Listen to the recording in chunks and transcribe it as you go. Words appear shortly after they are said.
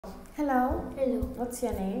Hello. Hello. What's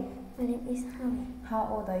your name? My name is Harry. How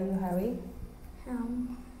old are you, Harry?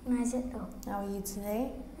 9 years old. How are you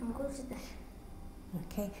today? I'm good today.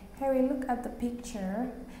 Okay. Harry, look at the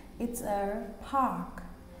picture. It's a park.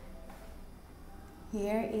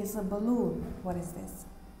 Here is a balloon. What is this?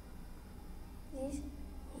 This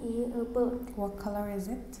is a bird. What color is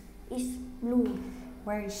it? It's blue.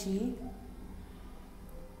 Where is she?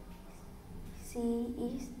 She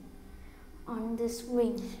is on the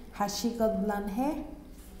swing. Has she got blonde hair?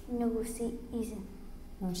 No, she isn't.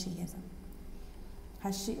 No, she isn't.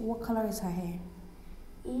 What color is her hair?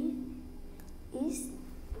 It is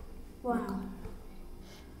brown.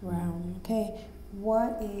 Brown. Okay.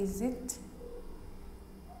 What is it?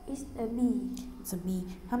 It's a bee. It's a bee.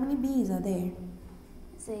 How many bees are there?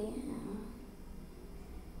 Say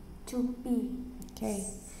 2 bee. Okay.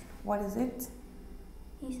 What is it?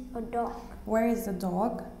 It's a dog. Where is the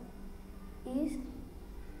dog? It's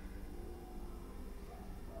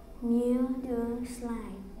near the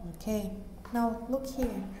slide. Okay. Now look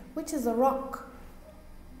here. Which is a rock?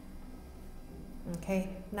 Okay.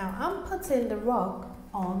 Now I'm putting the rock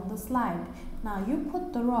on the slide. Now you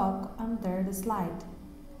put the rock under the slide.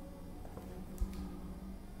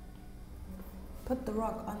 Put the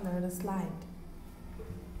rock under the slide.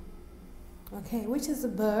 Okay. Which is a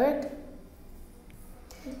bird?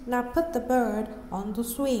 Now put the bird on the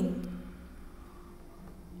swing.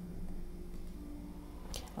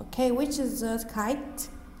 Okay, which is a kite?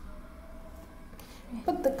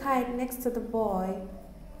 Put the kite next to the boy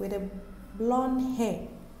with a blonde hair.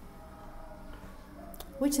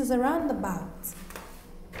 Which is a roundabout.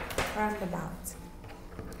 Roundabout.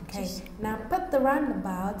 Okay, now put the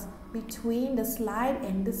roundabout between the slide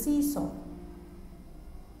and the seesaw.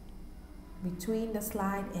 Between the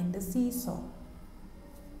slide and the seesaw.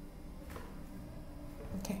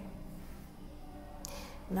 Okay.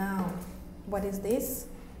 Now, what is this?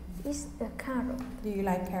 It's a carrot. Do you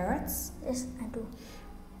like carrots? Yes, I do.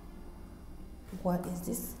 What is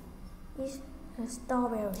this? It's a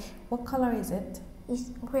strawberry. What color is it?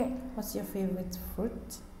 It's red. What's your favorite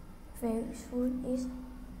fruit? Favorite food is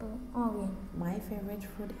orange. My favorite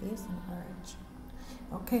fruit is an orange.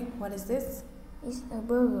 Okay, what is this? It's a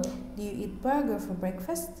burger. Do you eat burger for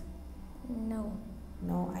breakfast? No.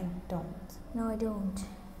 No, I don't. No, I don't.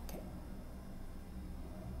 Okay.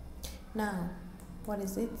 Now, what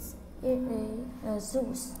is it? It's a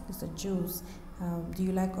juice. It's a juice. Do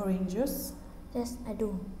you like orange juice? Yes, I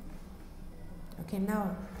do. Okay,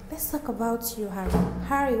 now let's talk about you, Harry.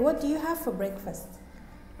 Harry, what do you have for breakfast?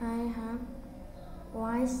 I have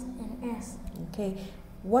rice and eggs. Okay,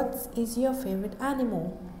 what is your favorite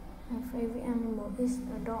animal? My favorite animal is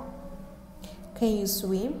a dog. Can you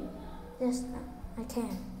swim? Yes, I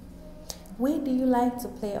can. Where do you like to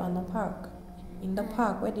play on the park? In the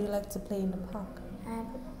park, where do you like to play in the park?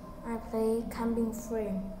 I play camping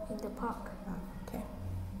frame in the park. Okay.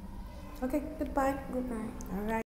 Okay, goodbye. Goodbye. All right.